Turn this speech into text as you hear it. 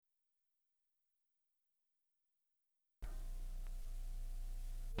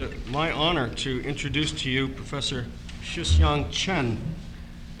my honor to introduce to you Professor Shih-Hsiang Chen,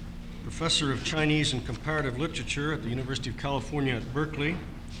 Professor of Chinese and Comparative Literature at the University of California at Berkeley,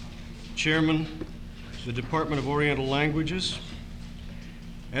 Chairman of the Department of Oriental Languages,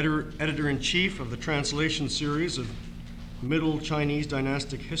 Editor-in-Chief of the translation series of Middle Chinese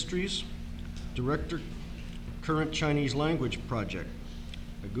Dynastic Histories, Director of Current Chinese Language Project,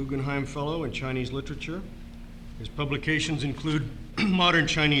 a Guggenheim Fellow in Chinese Literature. His publications include Modern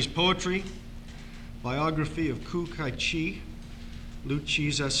Chinese Poetry, Biography of Ku Kai-chi, Liu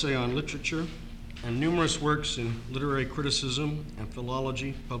Qi's Essay on Literature, and numerous works in literary criticism and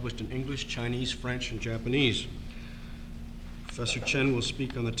philology published in English, Chinese, French, and Japanese. Professor Chen will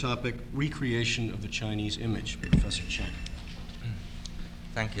speak on the topic, Recreation of the Chinese Image. Professor Chen.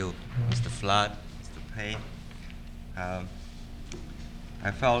 Thank you, Mr. Flood, Mr. Payne.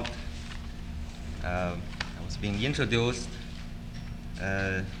 I felt I was being introduced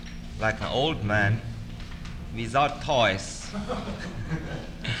like an old man without toys.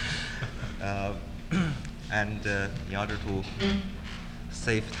 And in order to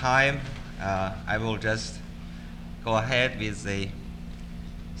save time, I will just go ahead with the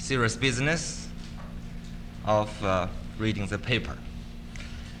serious business of reading the paper.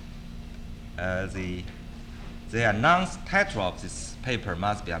 The announced title of this paper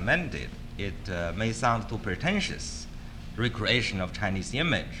must be amended. It may sound too pretentious, recreation of Chinese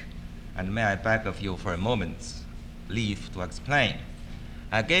image, and may I beg of you for a moment's leave to explain.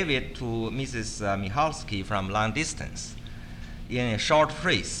 I gave it to Mrs. Michalski from long distance in a short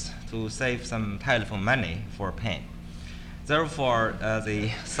phrase to save some telephone money for pen. Therefore,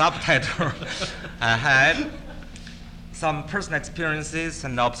 the subtitle I had some personal experiences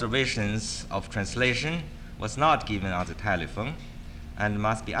and observations of translation was not given on the telephone and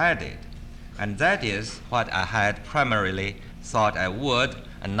must be added. And that is what I had primarily thought I would,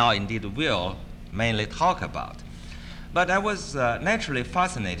 and now indeed will, mainly talk about. But I was naturally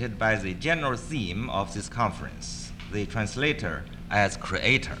fascinated by the general theme of this conference, the translator as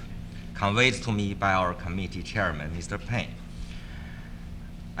creator, conveyed to me by our committee chairman, Mr. Payne.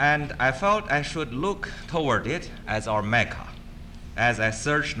 And I felt I should look toward it as our Mecca, as I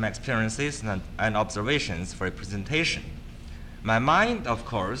searched my experiences and observations for a presentation. My mind, of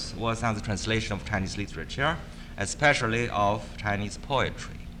course, was on the translation of Chinese literature, especially of Chinese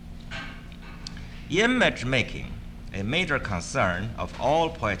poetry. Image making, a major concern of all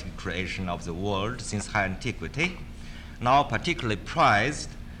poetic creation of the world since high antiquity, now particularly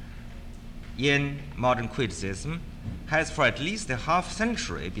prized in modern criticism, has for at least a half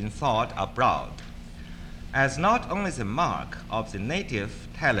century been thought abroad as not only the mark of the native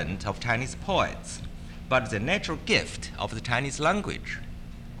talent of Chinese poets, but the natural gift of the Chinese language.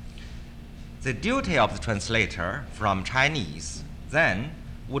 The duty of the translator from Chinese then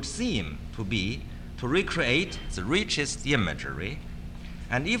would seem to be to recreate the richest imagery,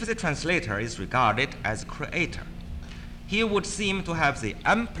 and if the translator is regarded as a creator, he would seem to have the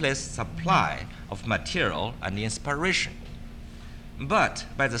amplest supply of material and inspiration. But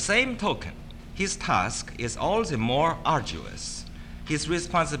by the same token, his task is all the more arduous, his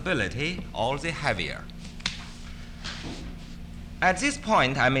responsibility all the heavier. At this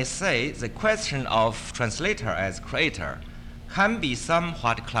point, I may say the question of translator as creator can be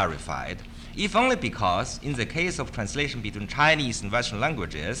somewhat clarified, if only because in the case of translation between Chinese and Western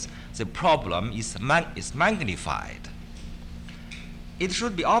languages, the problem is magnified. It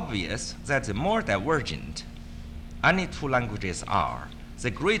should be obvious that the more divergent any two languages are,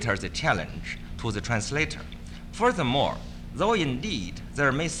 the greater the challenge to the translator. Furthermore, though indeed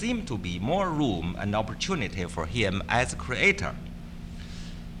there may seem to be more room and opportunity for him as a creator,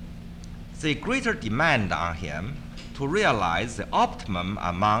 the greater demand on him to realize the optimum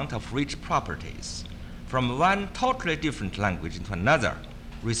amount of rich properties from one totally different language into another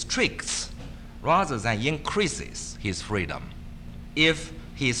restricts rather than increases his freedom, if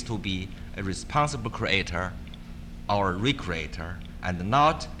he is to be a responsible creator or recreator and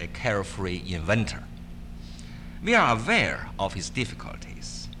not a carefree inventor. We are aware of his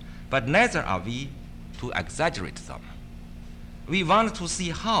difficulties, but neither are we to exaggerate them. We want to see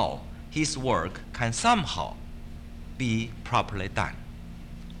how his work can somehow be properly done.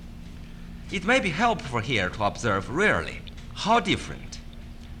 It may be helpful here to observe really how different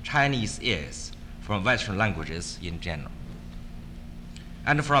Chinese is from Western languages in general,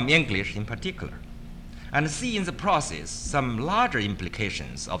 and from English in particular, and see in the process some larger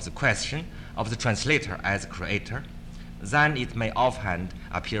implications of the question of the translator as a creator than it may offhand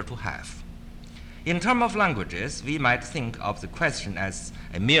appear to have. In terms of languages, we might think of the question as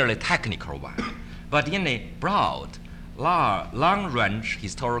a merely technical one, but in a broad long-range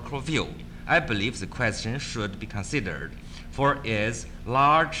historical view, I believe the question should be considered for its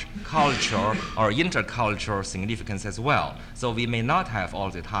large cultural or intercultural significance as well, so we may not have all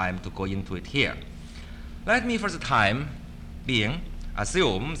the time to go into it here. Let me, for the time being,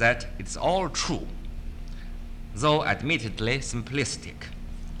 assume that it's all true, though admittedly simplistic,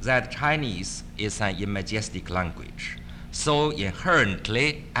 that Chinese is an imagistic language, so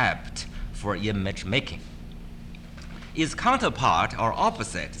inherently apt for image making. Its counterpart or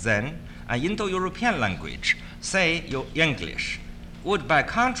opposite, then, an Indo-European language, say English, would by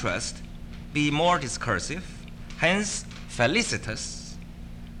contrast be more discursive, hence felicitous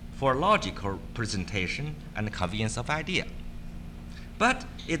for logical presentation and conveyance of idea. But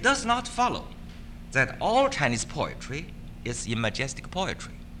it does not follow that all Chinese poetry is imagistic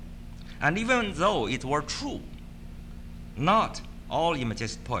poetry. And even though it were true, not all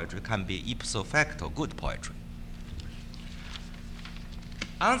imagistic poetry can be ipso facto good poetry.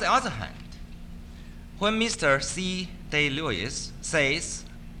 On the other hand, when Mr. C. Day Lewis says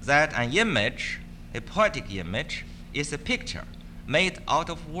that an image, a poetic image, is a picture made out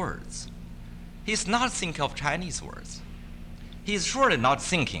of words, he's not thinking of Chinese words. He's surely not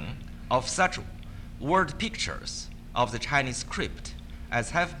thinking of such word pictures of the Chinese script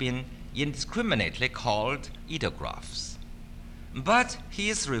as have been indiscriminately called ideographs. But he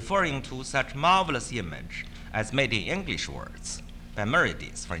is referring to such marvelous image as made in English words, by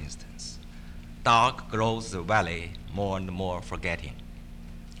Merides, for instance. Dark grows the valley, more and more forgetting.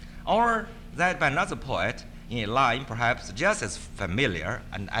 Or that by another poet in a line perhaps just as familiar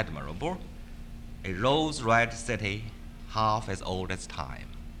and admirable, a rose-red city half as old as time.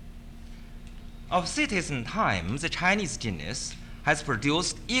 Of cities and time, the Chinese genius has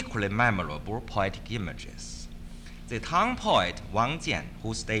produced equally memorable poetic images. The Tang poet Wang Jian,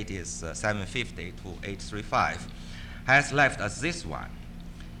 whose date is 750 to 835, has left us this one.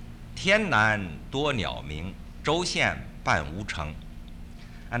 天南多鸟鸣，州县半无城.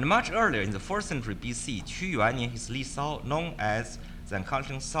 And much earlier in the 4th century BC, Qu Yuan in his Li Sao, known as The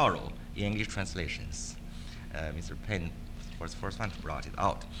Unconscious Sorrow in English translations. Mr. Payne was the first one who brought it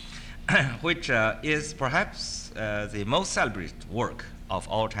out, which is perhaps the most celebrated work of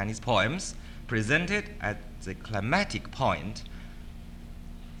all Chinese poems, presented at the climatic point,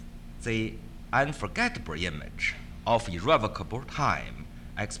 the unforgettable image of irrevocable time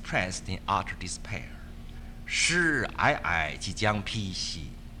expressed in utter despair. 诗皑皑即将披兮.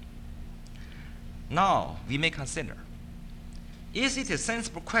 Now we may consider, is it a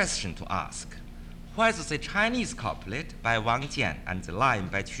sensible question to ask whether the Chinese couplet by Wang Jian and the line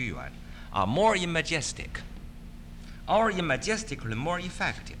by Qu Yuan are more imagistic or imagistically more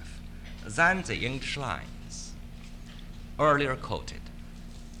effective than the English lines earlier quoted?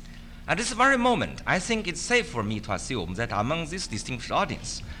 At this very moment, I think it's safe for me to assume that among this distinguished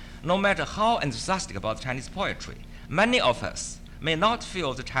audience, no matter how enthusiastic about Chinese poetry, many of us may not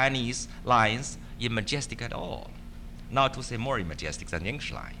feel the Chinese lines imagistic at all, not to say more imagistic than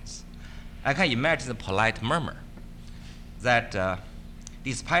English lines. I can imagine the polite murmur that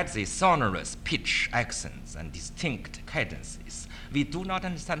despite the sonorous pitch accents and distinct cadences, we do not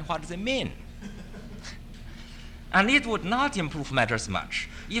understand what they mean. And it would not improve matters much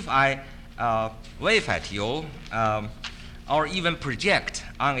if I wave at you or even project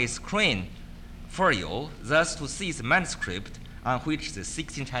on a screen for you, thus to see the manuscript on which the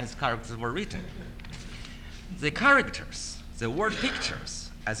 16 Chinese characters were written. The characters, the word pictures,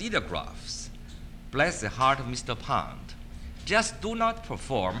 as ideographs, bless the heart of Mr. Pound, just do not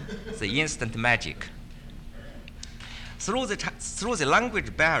perform the instant magic. Through the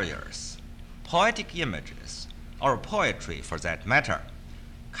language barriers, poetic images, or poetry for that matter,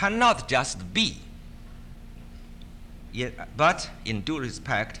 cannot just be, but in due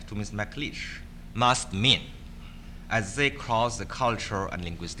respect to Ms. McLeish, must mean, as they cross the cultural and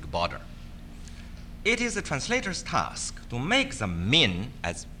linguistic border. It is the translator's task to make them mean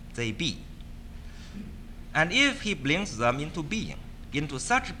as they be. And if he brings them into being, into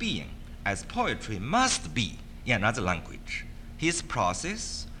such being as poetry must be in another language, his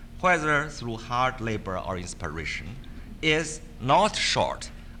process, whether through hard labor or inspiration, is not short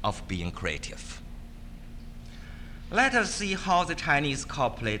of being creative. Let us see how the Chinese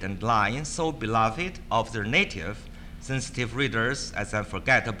couplet and line, so beloved of their native, sensitive readers as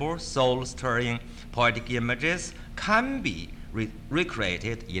unforgettable, soul-stirring poetic images, can be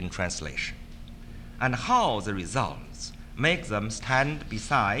recreated in translation, and how the results make them stand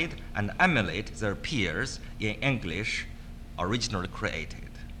beside and emulate their peers in English originally created.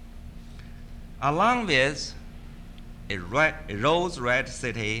 Along with a rose-red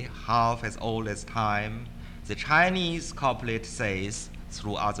city half as old as time, the Chinese couplet says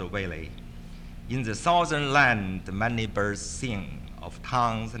through other valley, in the southern land many birds sing, of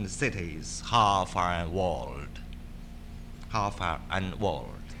towns and cities half are unwalled. Half are unwalled.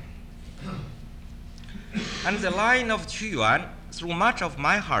 And the line of Qu Yuan, through much of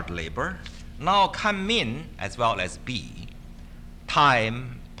my hard labor, now come in as well as be.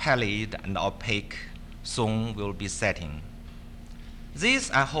 Time, pallid and opaque, soon will be setting. This,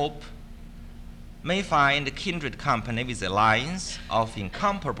 I hope, may find kindred company with the lines of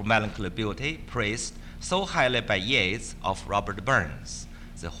incomparable melancholy beauty praised so highly by Yeats of Robert Burns.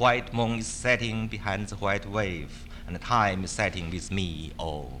 The white moon is setting behind the white wave, and time is setting with me,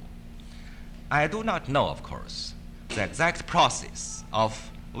 oh. I do not know, of course, the exact process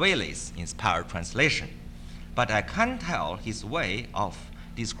of Whaley's inspired translation, but I can tell his way of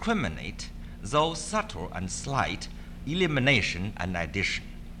discriminate, though subtle and slight, elimination and addition,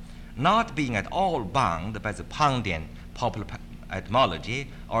 not being at all bound by the Poundian popular etymology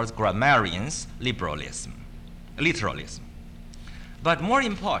or the grammarian's literalism. But more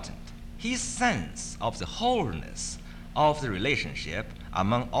important, his sense of the wholeness of the relationship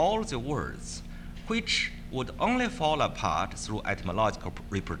among all the words, which would only fall apart through etymological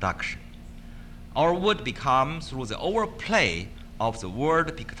reproduction, or would become through the overplay of the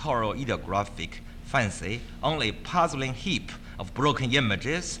word pictorial ideographic fancy only a puzzling heap of broken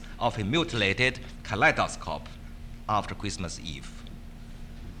images of a mutilated kaleidoscope after Christmas Eve.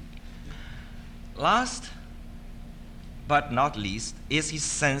 Last but not least is his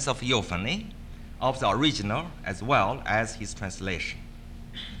sense of euphony, of the original as well as his translation.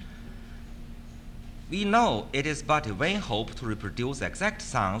 We know it is but a vain hope to reproduce the exact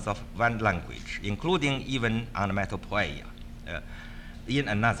sounds of one language, including even onomatopoeia, in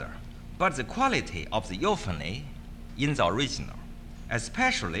another. But the quality of the euphony in the original,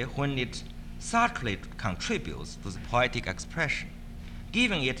 especially when it subtly contributes to the poetic expression,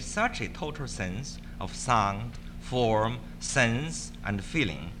 giving it such a total sense of sound, form, sense, and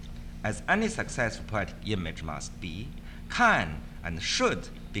feeling, as any successful poetic image must be, can and should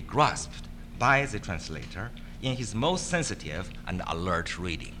be grasped by the translator in his most sensitive and alert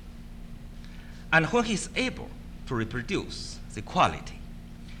reading. And when he is able to reproduce the quality,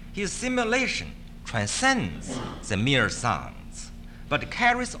 his simulation transcends the mere sounds, but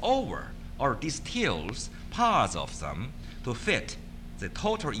carries over or distills parts of them to fit the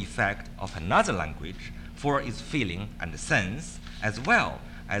total effect of another language for its feeling and sense, as well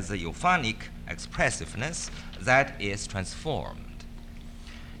as the euphonic expressiveness that is transformed.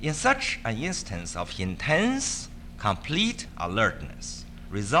 In such an instance of intense, complete alertness,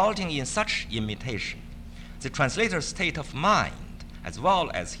 resulting in such imitation, the translator's state of mind, as well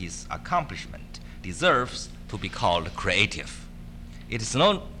as his accomplishment, deserves to be called creative. It is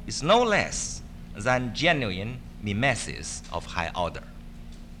no less than genuine mimesis of high order.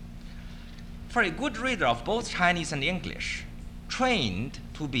 For a good reader of both Chinese and English, trained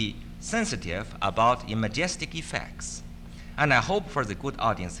to be sensitive about imagistic effects, and I hope for the good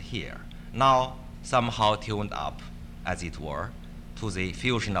audience here, now somehow tuned up, as it were, to the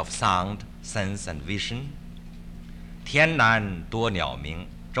fusion of sound, sense, and vision, 天南多鸟鸣，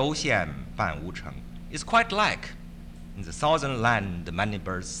州县半无城 is quite like in the southern land many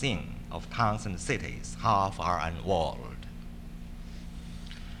birds sing, of towns and cities half are unwalled.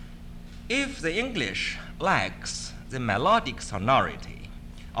 If the English lacks the melodic sonority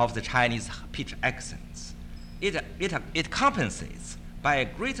of the Chinese pitch accents, it compensates by a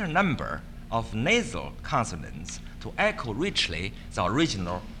greater number of nasal consonants to echo richly the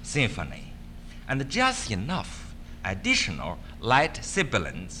original symphony, and just enough additional light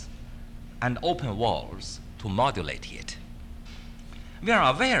sibilants and open vowels to modulate it. We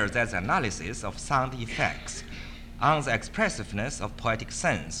are aware that the analysis of sound effects on the expressiveness of poetic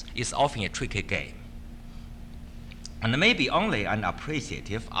sense is often a tricky game, and may be only an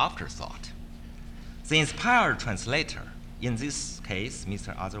appreciative afterthought. The inspired translator, in this case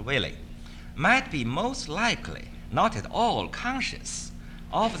Mr. Arthur Willey, might be most likely not at all conscious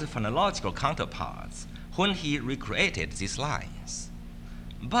of the phonological counterparts when he recreated these lines.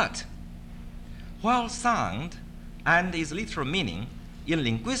 But while sound and its literal meaning in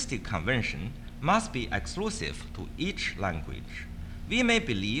linguistic convention must be exclusive to each language, we may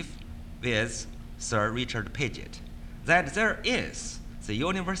believe with Sir Richard Paget that there is the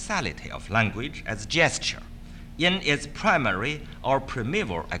universality of language as gesture in its primary or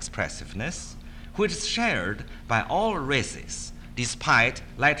primeval expressiveness, which is shared by all races despite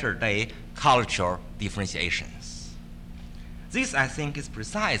latter-day cultural differentiations. This, I think, is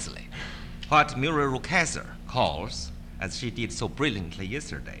precisely what Muriel Rukeyser calls, as she did so brilliantly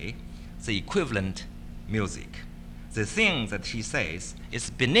yesterday, the equivalent music. The thing that she says is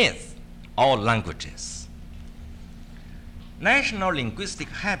beneath all languages. National linguistic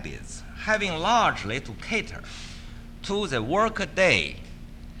habits having largely to cater to the workaday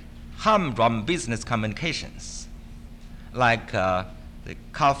humdrum business communications, like the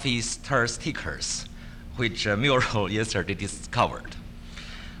coffee stir stickers, which Muriel yesterday discovered,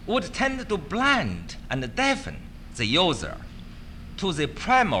 would tend to blind and deafen the user to the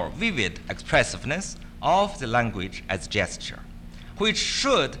primal vivid expressiveness of the language as gesture, which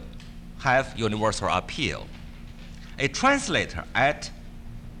should have universal appeal. A translator at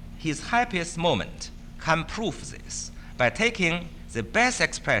his happiest moment can prove this by taking the best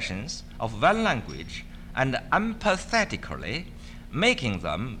expressions of one language and empathetically making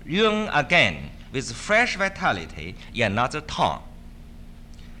them young again with fresh vitality in another tongue.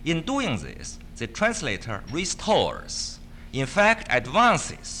 In doing this, the translator restores, in fact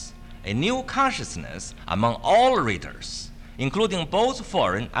advances, a new consciousness among all readers, including both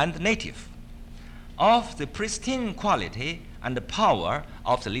foreign and native, of the pristine quality and power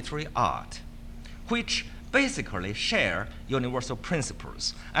of the literary art, which basically share universal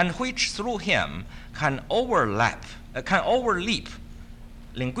principles and which through him can overleap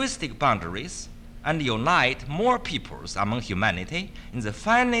linguistic boundaries and unite more peoples among humanity in the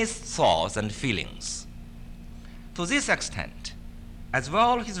finest thoughts and feelings. To this extent, as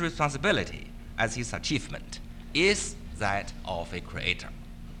well his responsibility as his achievement is that of a creator.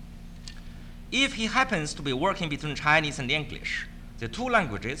 If he happens to be working between Chinese and English, the two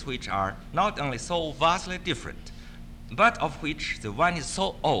languages which are not only so vastly different, but of which the one is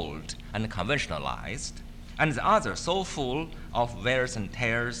so old and conventionalized, and the other so full of wears and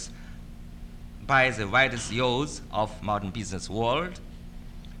tears by the widest use of modern business world,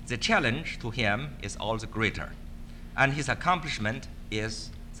 the challenge to him is all the greater, and his accomplishment is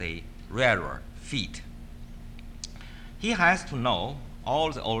the rarer feat. He has to know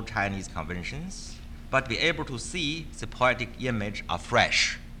all the old Chinese conventions, but be able to see the poetic image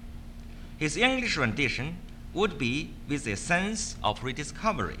afresh. His English rendition would be with a sense of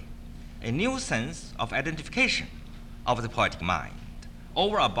rediscovery, a new sense of identification of the poetic mind,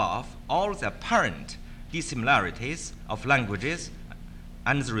 over above all the apparent dissimilarities of languages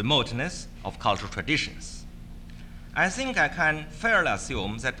and the remoteness of cultural traditions. I think I can fairly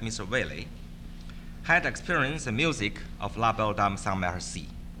assume that Mr. Whaley had experienced the music of La Belle Dame sans Merci,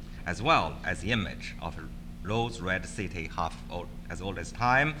 as well as the image of a rose-red city half as old as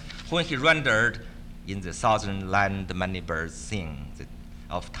time, when he rendered in the southern land many birds sing,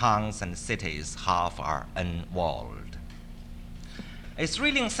 of towns and cities half are unwalled. A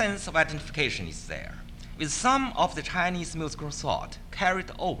thrilling sense of identification is there, with some of the Chinese musical thought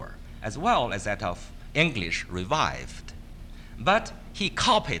carried over, as well as that of English revived. But he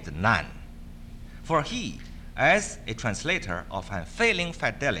copied none, for he, as a translator of unfailing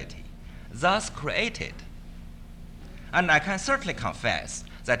fidelity, thus created. And I can certainly confess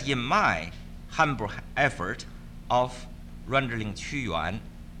that in my humble effort of rendering Qu Yuan,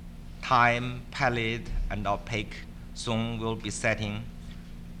 time, pallid, and opaque, soon will be setting,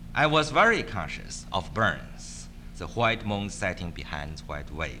 I was very conscious of Burns, the white moon setting behind the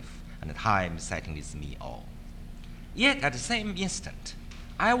white wave, and time setting with me all. Yet at the same instant,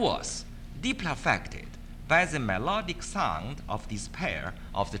 I was deeply affected by the melodic sound of despair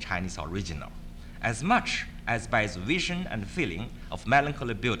of the Chinese original, as much as by the vision and feeling of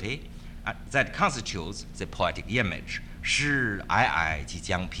melancholy beauty that constitutes the poetic image, 是皑皑即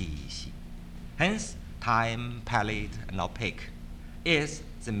将披袭. Hence, time, pallid, and opaque is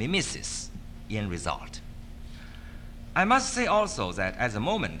the mimesis in result. I must say also that at the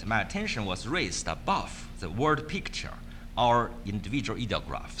moment my attention was raised above the word picture or individual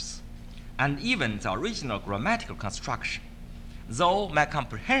ideographs, and even the original grammatical construction, though my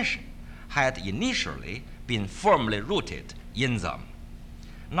comprehension had initially been firmly rooted in them.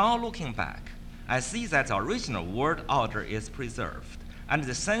 Now looking back, I see that the original word order is preserved and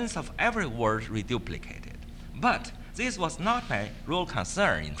the sense of every word reduplicated. But this was not my real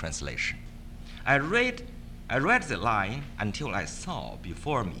concern in translation. I read the line until I saw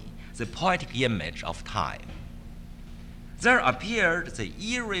before me the poetic image of time. There appeared the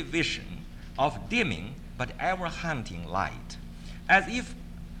eerie vision of dimming but ever-haunting light, as if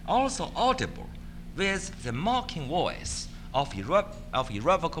also audible with the mocking voice of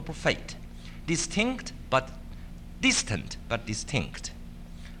irrevocable fate, distant but distinct,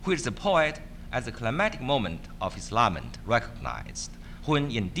 which the poet at the climatic moment of his lament recognized,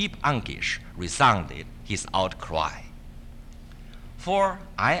 when in deep anguish resounded his outcry. For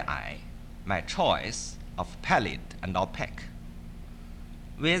I, my choice of pallid and opaque,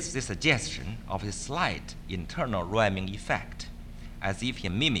 with the suggestion of a slight internal rhyming effect, as if a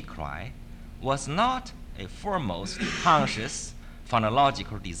mimicry was not a foremost conscious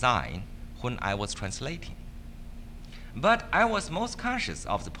phonological design when I was translating. But I was most conscious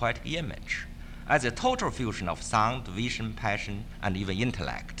of the poetic image as a total fusion of sound, vision, passion, and even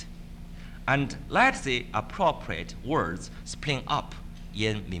intellect, and let the appropriate words spring up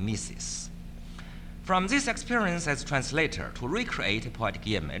in mimesis. From this experience as translator to recreate a poetic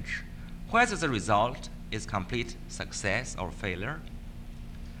image, whether the result is complete success or failure,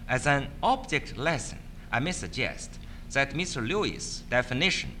 as an object lesson, I may suggest that Mr. Lewis'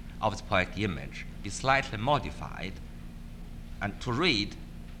 definition of the poetic image be slightly modified, and to read,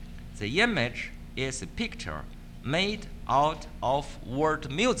 the image is a picture made out of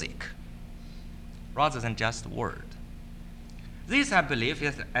word music rather than just word. This, I believe,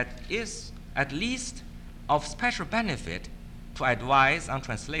 is at least of special benefit to advise on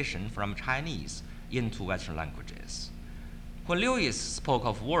translation from Chinese into Western languages. When Lewis spoke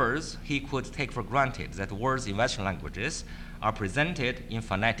of words, he could take for granted that words in Western languages are presented in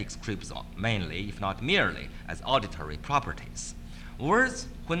phonetic scripts mainly, if not merely, as auditory properties. Words,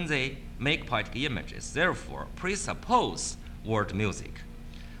 when they make poetic images, therefore presuppose word music.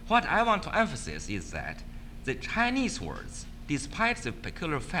 What I want to emphasize is that the Chinese words, despite the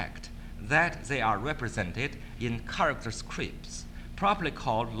peculiar fact that they are represented in character scripts, properly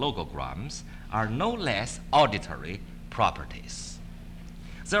called logograms, are no less auditory properties.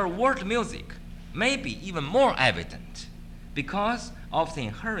 Their word music may be even more evident because of the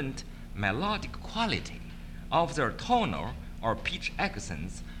inherent melodic quality of their tonal or pitch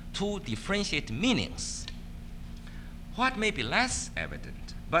accents to differentiate meanings. What may be less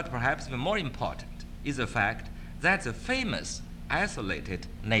evident, but perhaps even more important, is the fact that the famous isolated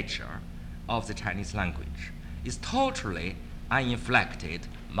nature of the Chinese language is totally uninflected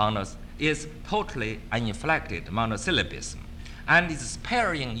monosyllabism and is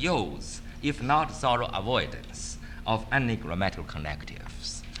sparing use, if not thorough avoidance, of any grammatical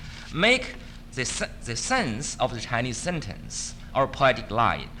connectives. Make the sense of the Chinese sentence or poetic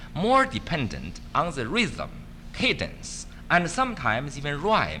line more dependent on the rhythm, cadence, and sometimes even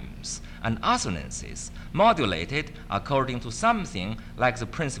rhymes and assonances modulated according to something like the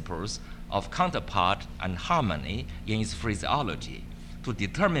principles of counterpart and harmony in its phraseology to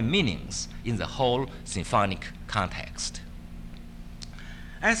determine meanings in the whole symphonic context.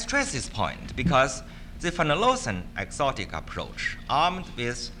 I stress this point because the phonologian exotic approach, armed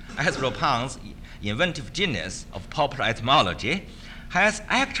with Ezra Pound's inventive genius of popular etymology, has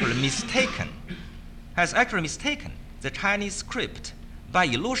actually mistaken the Chinese script by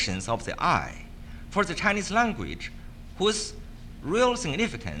illusions of the eye for the Chinese language, whose real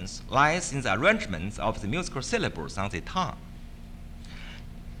significance lies in the arrangements of the musical syllables on the tongue.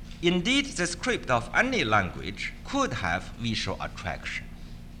 Indeed, the script of any language could have visual attraction.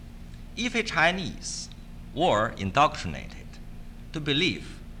 If a Chinese were indoctrinated to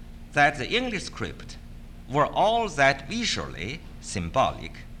believe that the English script were all that visually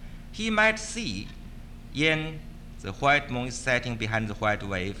symbolic, he might see in the white moon is setting behind the white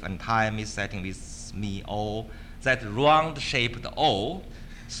wave and time is setting with me, oh, that round-shaped O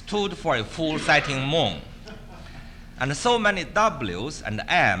stood for a full setting moon. And so many W's and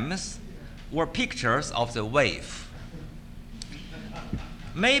M's were pictures of the wave.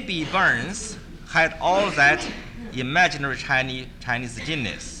 Maybe Burns had all that imaginary Chinese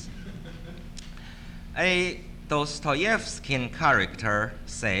genius. A Dostoevsky character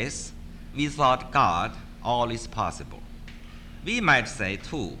says, without God, all is possible. We might say,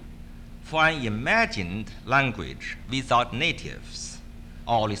 too, for an imagined language without natives,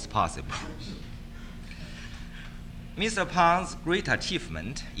 all is possible. Mr. Pound's great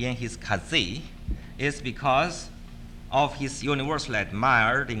achievement in his Kazi is because of his universally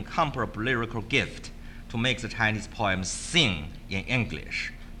admired incomparable lyrical gift to make the Chinese poems sing in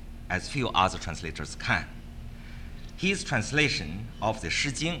English, as few other translators can. His translation of the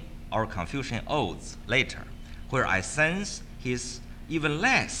Shih-Hsiang or Confucian Odes later, where I sense he's even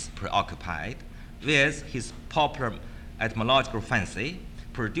less preoccupied with his popular etymological fancy,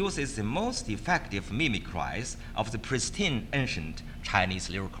 produces the most effective mimicries of the pristine ancient Chinese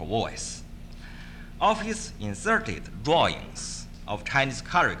lyrical voice. Of his inserted drawings of Chinese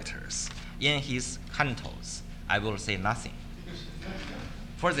characters in his cantos, I will say nothing.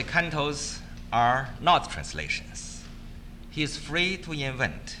 For the cantos are not translations. He is free to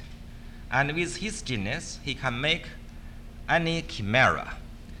invent, and with his genius, he can make any chimera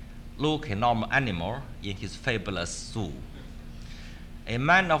look a normal animal in his fabulous zoo. A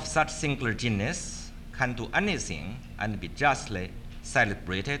man of such singular genius can do anything and be justly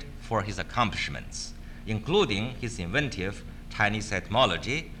celebrated for his accomplishments, including his inventive Chinese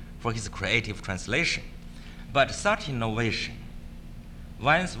etymology for his creative translation. But such innovation,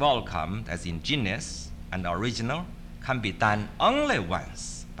 once welcomed as ingenious and original, can be done only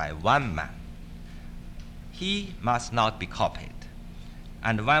once by one man. He must not be copied,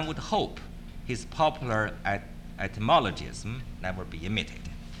 and one would hope his popular etymologism never be imitated.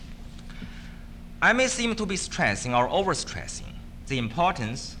 I may seem to be stressing or overstressing the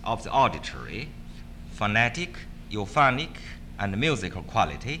importance of the auditory, phonetic, euphonic, and musical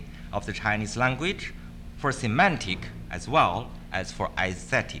quality of the Chinese language for semantic as well as for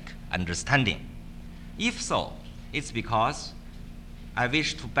aesthetic understanding. If so, it's because I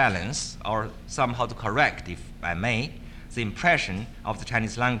wish to balance or somehow to correct, if I may, the impression of the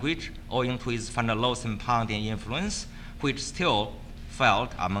Chinese language owing to its Van-der-Loos-Pontian influence, which still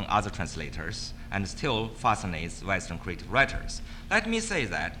felt among other translators and still fascinates Western creative writers. Let me say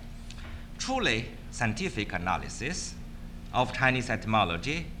that truly scientific analysis of Chinese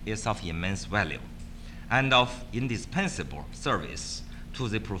etymology is of immense value and of indispensable service to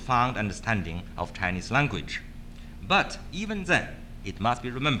the profound understanding of Chinese language. But even then, it must be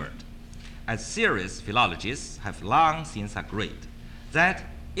remembered, as serious philologists have long since agreed, that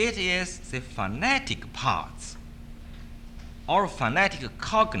it is the phonetic parts or phonetic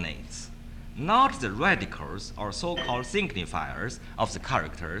cognates, not the radicals or so-called signifiers of the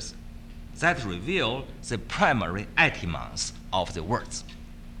characters, that reveal the primary etymons of the words.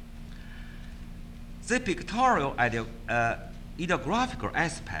 The pictorial ideographical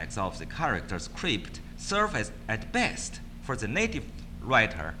aspects of the character script serve as, at best, for the native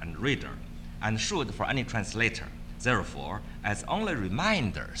writer and reader, and should for any translator, therefore, as only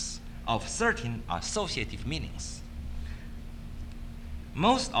reminders of certain associative meanings.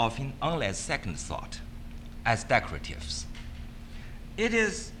 Most often only as second thought, as decoratives. It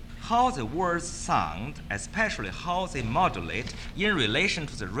is how the words sound, especially how they modulate in relation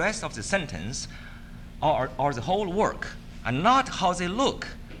to the rest of the sentence or the whole work, and not how they look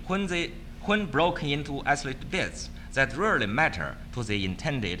when broken into isolated bits that rarely matter to the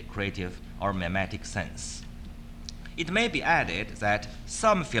intended creative or mimetic sense. It may be added that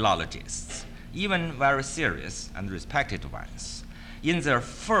some philologists, even very serious and respected ones, in their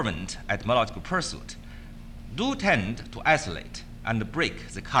fervent etymological pursuit, do tend to isolate and break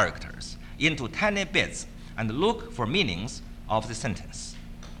the characters into tiny bits and look for meanings of the sentence.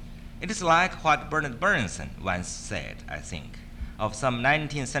 It is like what Bernard Berenson once said, I think, of some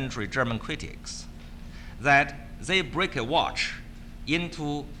 19th century German critics, that they break a watch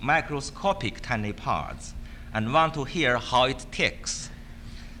into microscopic tiny parts and want to hear how it ticks.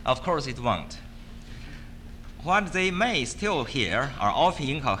 Of course it won't. What they may still hear are often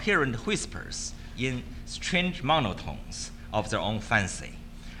incoherent whispers in strange monotones of their own fancy,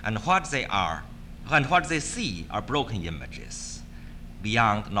 and what they see are broken images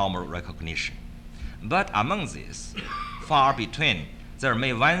beyond normal recognition. But among these, far between, there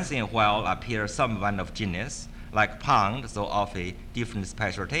may once in a while appear someone of genius, like Pound, though of a different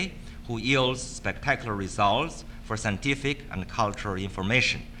specialty, who yields spectacular results for scientific and cultural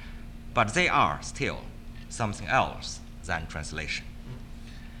information. But they are still something else than translation.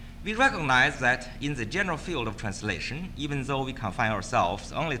 We recognize that in the general field of translation, even though we confine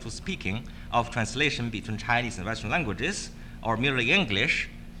ourselves only to speaking of translation between Chinese and Western languages, or merely English,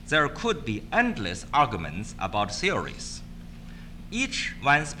 there could be endless arguments about theories. Each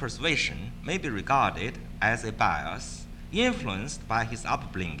one's persuasion may be regarded as a bias influenced by his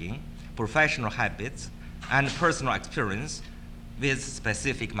upbringing, professional habits, and personal experience with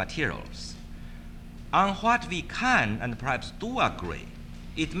specific materials. On what we can and perhaps do agree,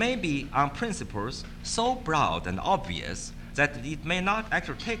 it may be on principles so broad and obvious that it may not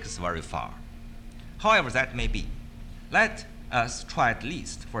actually take us very far. However that may be, let us try at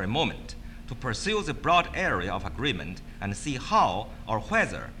least for a moment to pursue the broad area of agreement and see how or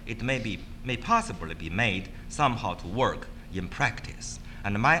whether it may possibly be made somehow to work in practice.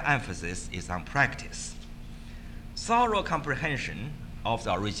 And my emphasis is on practice. Thorough comprehension of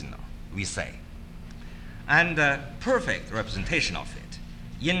the original, we say, and perfect representation of it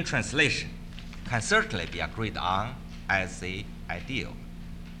in translation can certainly be agreed on as the ideal.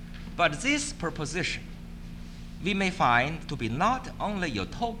 But this proposition we may find to be not only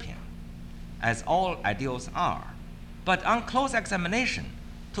utopian, as all ideals are, but on close examination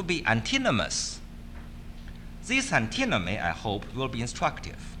to be antinomous. This antinomy, I hope, will be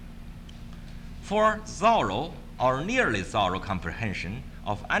instructive. For thorough or nearly thorough comprehension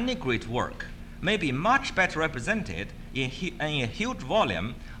of any great work may be much better represented in a huge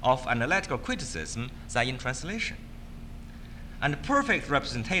volume of analytical criticism than in translation. and perfect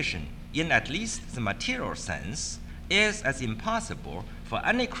representation in at least the material sense is as impossible for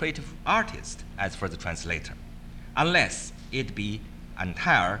any creative artist as for the translator, unless it be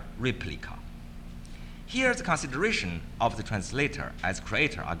entire replica. Here the consideration of the translator as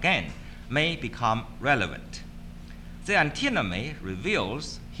creator again may become relevant. The antinomy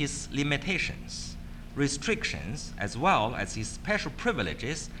reveals his limitations, restrictions, as well as his special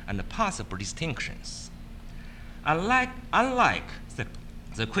privileges and possible distinctions. Unlike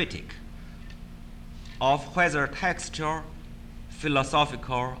the critic of whether textual,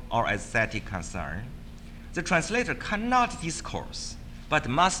 philosophical, or aesthetic concern, the translator cannot discourse, but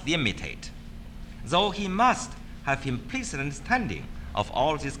must imitate, though he must have implicit understanding of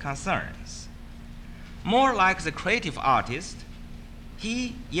all these concerns. More like the creative artist,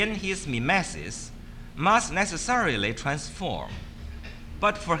 he, in his mimesis, must necessarily transform.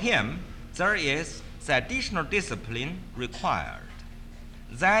 But for him, there is the additional discipline required,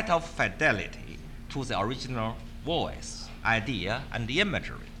 that of fidelity to the original voice, idea, and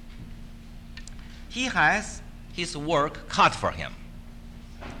imagery. He has his work cut for him.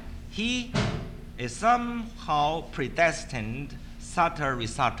 He is somehow predestined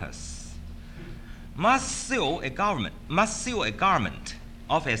satyrisatus, must sew a garment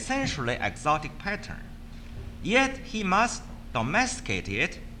of essentially exotic pattern, yet he must domesticate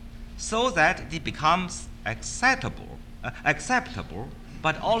it so that it becomes acceptable,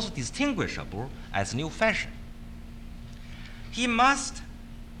 but also distinguishable as new fashion. He must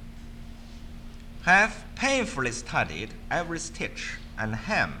have painfully studied every stitch and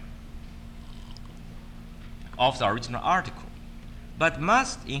hem of the original article, but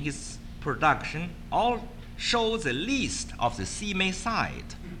must in his production all show the least of the seamy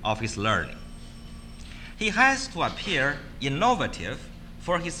side of his learning. He has to appear innovative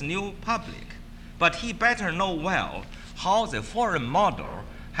for his new public, but he better know well how the foreign model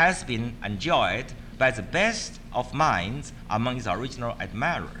has been enjoyed by the best of minds among his original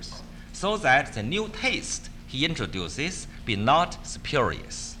admirers, so that the new taste he introduces be not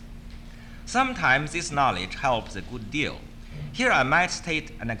spurious. Sometimes this knowledge helps a good deal. Here I might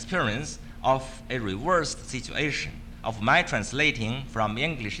state an experience of a reversed situation of my translating from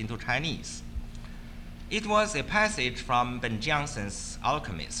English into Chinese. It was a passage from Ben Jonson's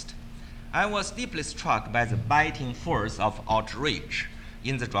Alchemist. I was deeply struck by the biting force of outrage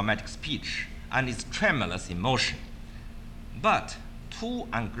in the dramatic speech and its tremulous emotion, but too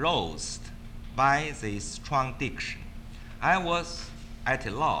engrossed by the strong diction, I was at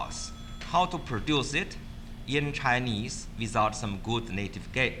a loss how to produce it in Chinese without some good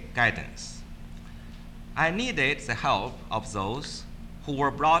native guidance. I needed the help of those who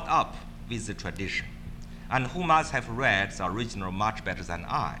were brought up with the tradition and who must have read the original much better than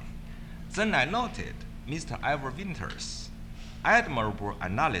I. Then I noted Mr. Ivor Winter's admirable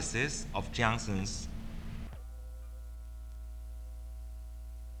analysis of Johnson's